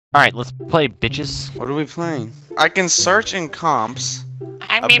Alright, let's play, bitches. What are we playing? I can search in comps.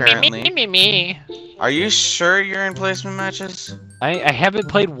 Apparently. Are you sure you're in placement matches? I haven't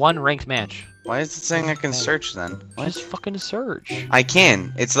played one ranked match. Why is it saying I can search then? Why is fucking search? I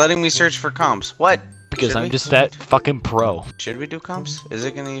can. It's letting me search for comps. What? Because I'm just that fucking pro. Should we do comps? Is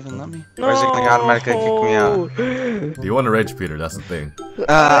it gonna even let me? Or is it gonna automatically kick me out? Do you want to rage, Peter? That's the thing.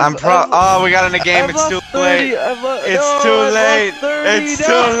 I'm pro. Oh, we got in the game. It's too late. It's too late. It's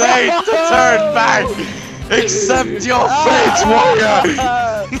too late to turn back. Accept your fate, warrior.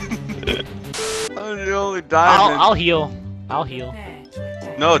 I'm the only diamond. I'll heal. I'll heal.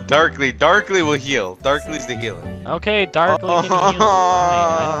 No, Darkly. Darkly will heal. Darkly's the healer. Okay, Darkly can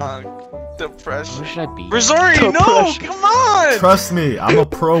heal. Depression. Who should I be? Resori, no! Come on! Trust me, I'm a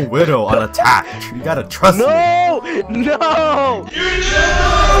pro Widow on attack. You gotta trust me. No! No!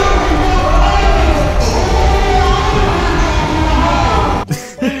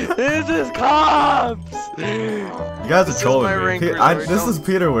 This is comps! You guys are trolling me. This is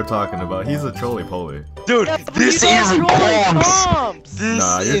Peter we're talking about. He's a trolley-poly. Dude, this is comps!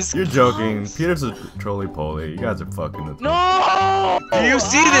 Nah, you're joking. Peter's a trolley-poly. You guys are fucking with me. No! Do you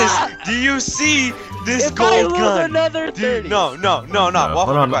see this? Do you see this gold gun? Another 30. No. Hold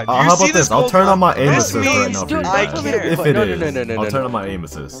on. How about this? I'll turn on my aim assist right now for you. I care. If it is, I'll turn on my aim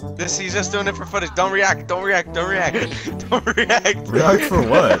assist. He's just doing it for footage. Don't react. Don't react. Don't react. Don't react. React for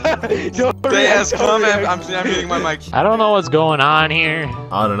what? I'm muting my mic. I don't know what's going on here.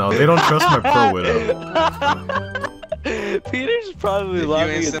 I don't know. They don't trust my pro Widow. Peter's probably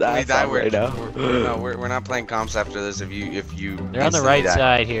laughing his ass off right now. We're not playing comps after this. If you They're on the right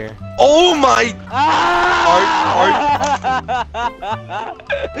side here. Oh my!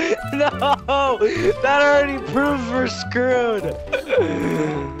 No, that already proves we're screwed.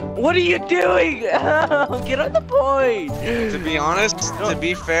 What are you doing? Get on the point. To be honest, to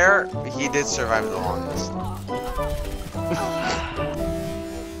be fair, he did survive the longest.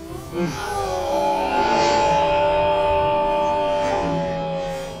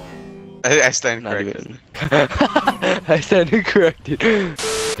 I stand corrected. I stand corrected.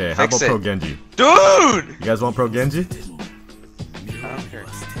 Okay, how about Pro Genji? Dude! You guys want Pro Genji? I don't care.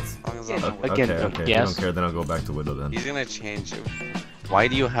 Again, okay. Yes. I don't care, then I'll go back to Widow then. He's gonna change it. Why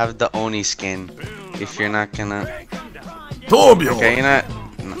do you have the Oni skin if you're not gonna... Tobio! Okay, you're not...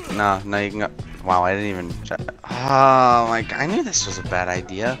 No, you can go... Wow, I didn't even... Oh my god, I knew this was a bad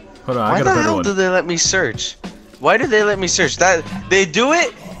idea. Hold on, I Why got a the better hell one. do they let me search? Why do they let me search? They do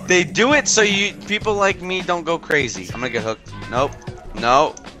it so people like me don't go crazy. I'm gonna get hooked. Nope.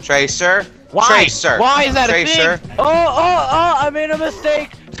 No. Tracer. Why? Tracer. Why is that Tracer. a thing? Oh, I made a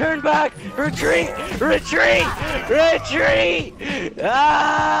mistake. Turn back. Retreat.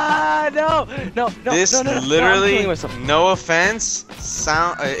 Ah, no. This no, literally, no offense,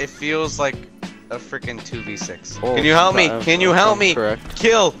 it feels like a freaking 2v6. Oh, Can you help me? Can you help me correct.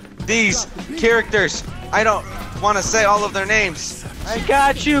 kill these characters? I don't want to say all of their names. I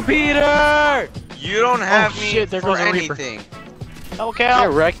got you, Peter. You don't have me shit, there for goes a Reaper. anything. Okay. They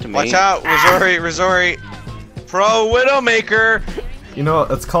wrecked me. Watch out, Resori. Pro Widowmaker. You know,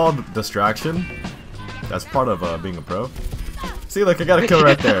 it's called distraction. That's part of being a pro. See, look, I got a kill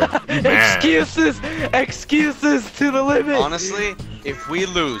right there. Excuses to the limit. Honestly, if we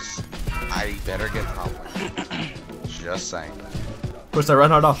lose, I better get top one. Just saying. Push that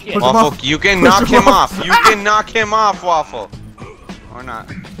Reinhardt off. Push him Waffle, off. you can knock him off. You can knock him off, Waffle. Or not.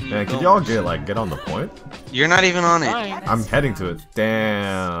 Man, could y'all get on the point? You're not even on it. I'm heading to it.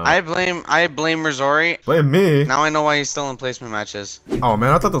 Damn. I blame Resori. Blame me. Now I know why he's still in placement matches. Oh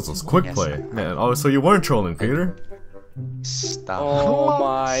man, I thought this was quick play. Man, oh, so you weren't trolling, Peter? Stop. Oh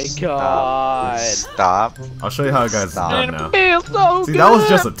my god. Stop. I'll show you how guys Stop. done now. Feels so See, that was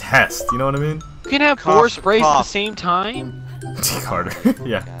just a test. You know what I mean? You can have Cough, 4 sprays at the cough. same time? Carter.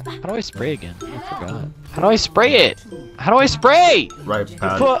 Yeah. How do I spray again? I forgot. How do I spray it? How do I spray? Right,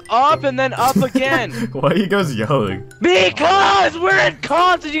 pad. Put up and then up again. Why are you guys yelling? Because we're in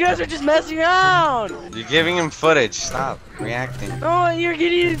comps and you guys are just messing around. You're giving him footage. Stop reacting. Oh, you're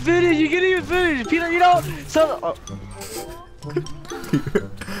getting footage. Peter, you know. So.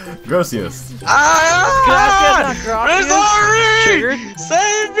 Grossius. Ah! Resori! Triggered.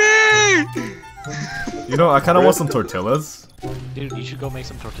 Save me! You know, I kind of want some tortillas. Dude, you should go make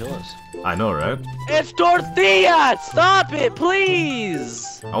some tortillas. I know, right? It's tortilla. Stop it,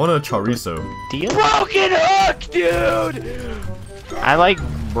 please. I want a chorizo. Deal? Broken hook, dude. I like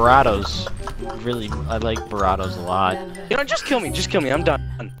Brados. I like burritos a lot. You know, just kill me. Just kill me. I'm done.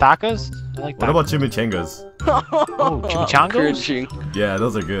 Tacos? I like tacos. What about chimichangas? Oh, chimichangas? Cringing. Yeah,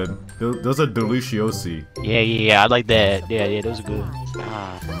 those are good. Those are deliciosi. Yeah, I like that. Yeah, those are good.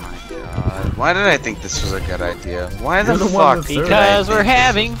 Oh my god. Why did I think this was a good idea? Why the You're the one fuck? that served Because did I we're think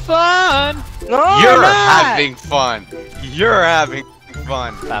having fun! No, You're we're not. having fun. You're having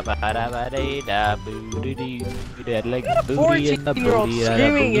fun. Got a 14-year-old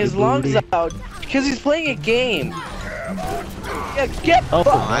screaming his lungs out because he's playing a game. Yeah, get Oh,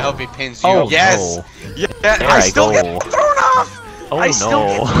 fucked. I hope he pins you. Oh, yes. no. Yeah. There I I still go. get thrown off. Oh I still no.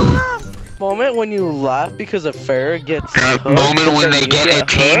 get thrown off. Moment when you laugh because a fair gets That hooked, moment when and they you get a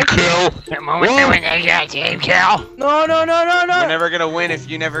team hooked. kill. That moment when they got team kill. No. You're never gonna win if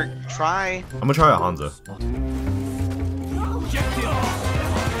you never try. I'm gonna try a Hanzo.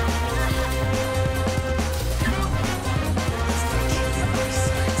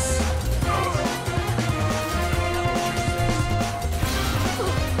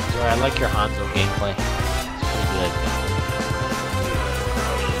 Sorry, I like your Hanzo gameplay. It's pretty good.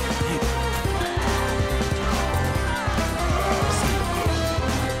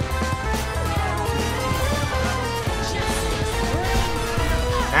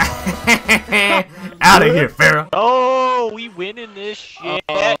 Out of here, Farrah. Oh, we winning this shit.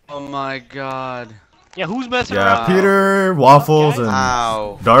 Oh my god. Yeah, who's messing Yeah, around? Peter, Waffles, and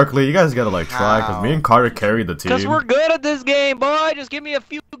Ow. Darkly. You guys gotta like try, cause How? me and Carter carried the team. Because we're good at this game, boy. Just give me a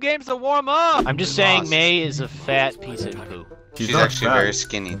few games to warm up. I'm just saying May is a fat piece of poo. She's not actually fat. very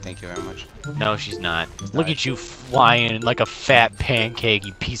skinny. Thank you very much. No, she's not. Look at you flying like a fat pancake,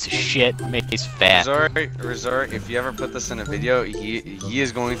 you piece of shit. May's fat. Resort, if you ever put this in a video, he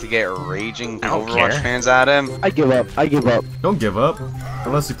is going to get raging I don't Overwatch care. fans at him. I give up. Don't give up,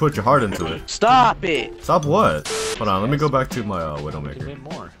 unless you put your heart into it. Stop it. Stop what? Hold on, let me go back to my Give Widowmaker. me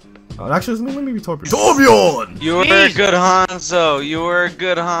more. Actually, let me be Torbjorn. Torbjorn! You were a Jeez. good Hanzo. You were a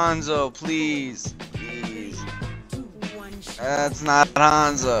good Hanzo. Please. Please. That's not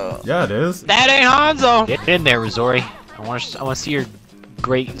Hanzo. Yeah, it is. That ain't Hanzo. Get in there, Rizori. I want to see your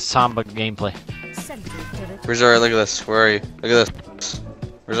great Samba gameplay. Resort, look at this. Where are you? Look at this.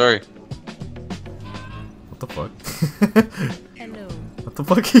 Resort. What the fuck? What the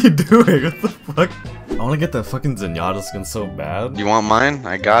fuck are you doing? What the fuck? I wanna get that fucking Zenyatta skin so bad. You want mine?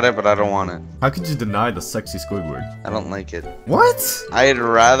 I got it, but I don't want it. How could you deny the sexy Squidward? I don't like it. What? I'd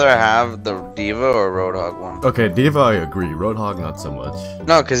rather have the Diva or Roadhog one. Okay, Diva, I agree. Roadhog, not so much.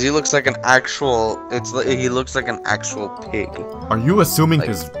 No, because he looks like an actual. He looks like an actual pig. Are you assuming Like-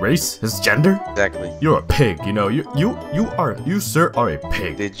 his race, his gender? Exactly. You're a pig. You know, you sir are a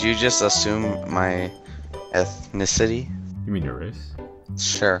pig. Did you just assume my ethnicity? You mean your race?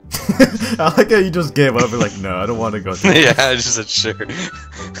 Sure. I like how you just gave up and like, no, I don't want to go. Yeah, I just said sure.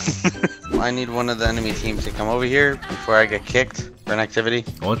 I need one of the enemy teams to come over here before I get kicked for an activity.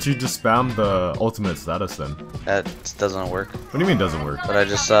 Why don't you just spam the ultimate status then? That doesn't work. What do you mean doesn't work? But I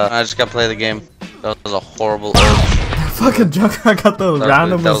just gotta play the game. That was a horrible. Fucking Junkrat got the That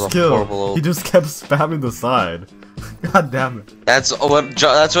was randomest a kill. horrible ult. He just kept spamming the side. God damn it. That's what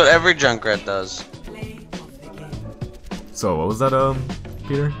every Junkrat does. So what was that,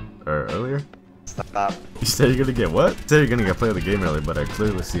 Peter? Or earlier? Stop. You said you're gonna get what? You said you're gonna play the game earlier, but I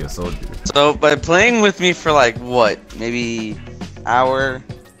clearly see a soldier. So by playing with me for like what, maybe hour,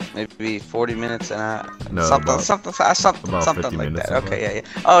 maybe 40 minutes and No, something about 50 like minutes that. or Okay,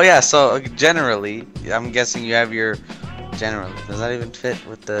 yeah. Oh yeah. So generally, I'm guessing you have your generally. Does that even fit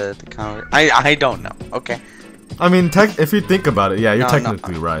with the counter? I don't know. Okay. I mean, if you think about it, yeah, you're No,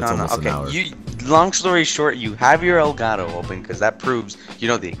 technically right. It's No, almost okay. an hour. Long story short, you have your Elgato open because that proves you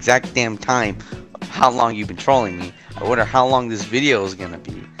know the exact damn time of how long you've been trolling me. I wonder how long this video is gonna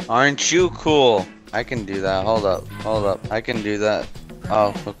be. Aren't you cool? I can do that. Hold up. I can do that.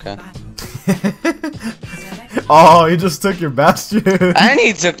 Oh, okay. Oh, he just took your bastion. And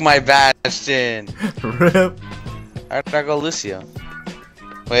he took my Bastion. Rip. I gotta go Lucio.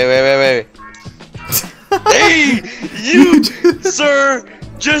 Wait. Hey, you, sir,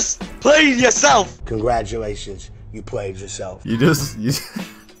 just played yourself. Congratulations, you played yourself. You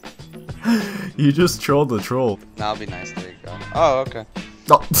just trolled the troll. That'll be nice. There you go. Oh, okay.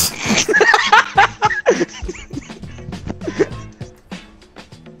 Oh.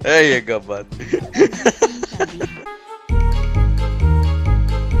 There you go, bud.